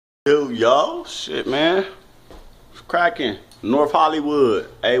Yo, shit, man. It's cracking. North Hollywood,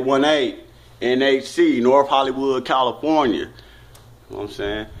 818, NHC, North Hollywood, California. You know what I'm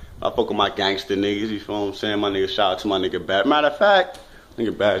saying? I fuck with my gangster niggas, you feel what I'm saying? My nigga, shout out to my nigga Badger. Matter of fact,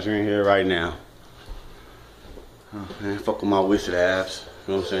 nigga Badger in here right now. Oh, man, fuck with my Whitsett abs.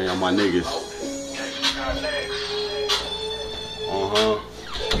 You know what I'm saying? Y'all my niggas.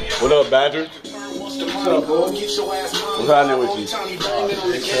 What up, Badger? What's up, boy? What's happening with you?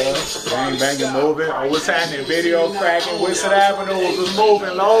 Bang, banging, moving. Oh, what's happening? Video cracking. Whitsett Avenue was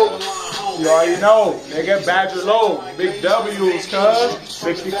moving, low. You already know. Nigga, Badger low. Big W's, cuz.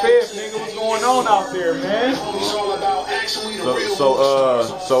 65th, nigga, what's going on out there, man?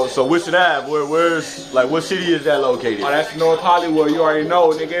 So Whitsett Ave, where's, like, what city is that located? Oh, that's North Hollywood. You already know,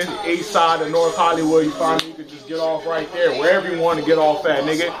 nigga. East side of North Hollywood. You find me, you could just get off right there. Wherever you want to get off at,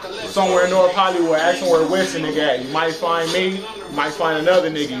 nigga. Somewhere in North Hollywood. Ask them where Whitsett nigga at. You might find me. You might find another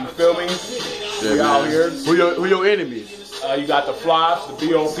nigga. You feel me? Yeah, we out here. Who your enemies? You got the flops, the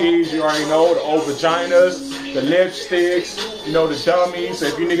BOPs, you already know, the old vaginas, the lipsticks, you know, the dummies. So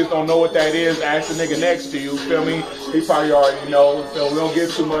if you niggas don't know what that is, ask the nigga next to you, feel me? He probably already know, so we don't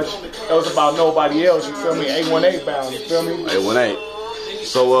give too much else about nobody else, you feel me? 818 bound, you feel me? 818.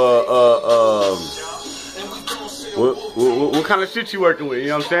 So, what kind of shit you working with, you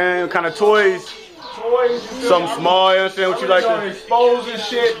know what I'm saying? What kind of toys? Something small, you understand what you like to expose and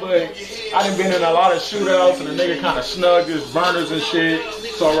shit, but I done been in a lot of shootouts and the nigga kind of snugged his burners and shit.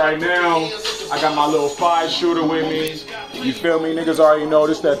 So right now, I got my little 5-shooter with me. You feel me? Niggas already know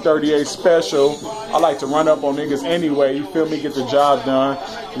this that 38 special. I like to run up on niggas anyway. You feel me? Get the job done.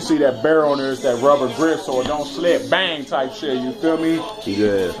 You see that barrel on there is that rubber grip so it don't slip. Bang type shit. You feel me?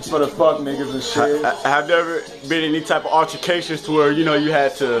 Yeah. For the fuck niggas and shit. Have there ever been any type of altercations to where, you know, you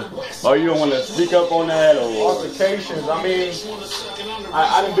had to, or you don't want to speak up on that? Or altercations, I mean,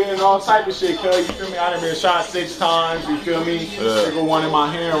 I done been in all type of shit, cuz, you feel me? I done been shot 6 times, you feel me? Nigga one in my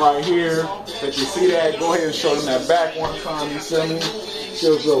hand right here. If you see that, go ahead and show them that back one time, you feel me?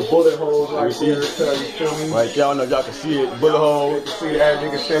 Those little bullet holes right here, cuz, you feel me? Right there, I don't know if y'all can see it, bullet hole. You can see that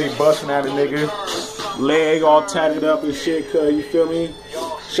nigga steady busting at a nigga. Leg all tatted up and shit, cuz, you feel me?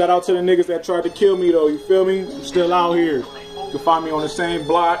 Shout out to the niggas that tried to kill me though, you feel me? I'm still out here. You can find me on the same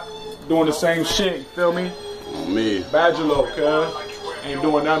block, doing the same shit, you feel me? Me. Badger low, cuz. Ain't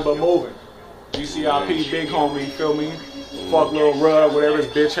doing nothing but moving. GCIP, big homie, you feel me? Fuck Lil Rub, whatever his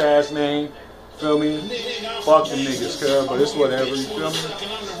bitch ass name, feel me? Fuck them niggas, cuz, but it's whatever, you feel me?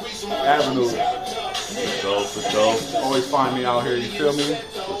 Avenue. For sure. Always find me out here, you feel me?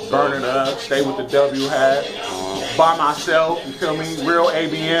 Burning up, stay with the W hat. By myself, you feel me? Real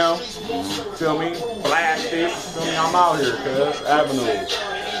ABM, feel me? Blast it, feel me? I'm out here, cuz. Avenue.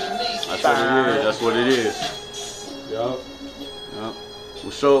 That's what it is. That's what it is. Yup. Yup.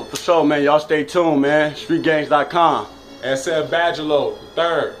 For sure, man. Y'all stay tuned, man. StreetGangs.com. SF Badger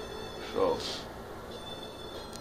 3rd. Sure.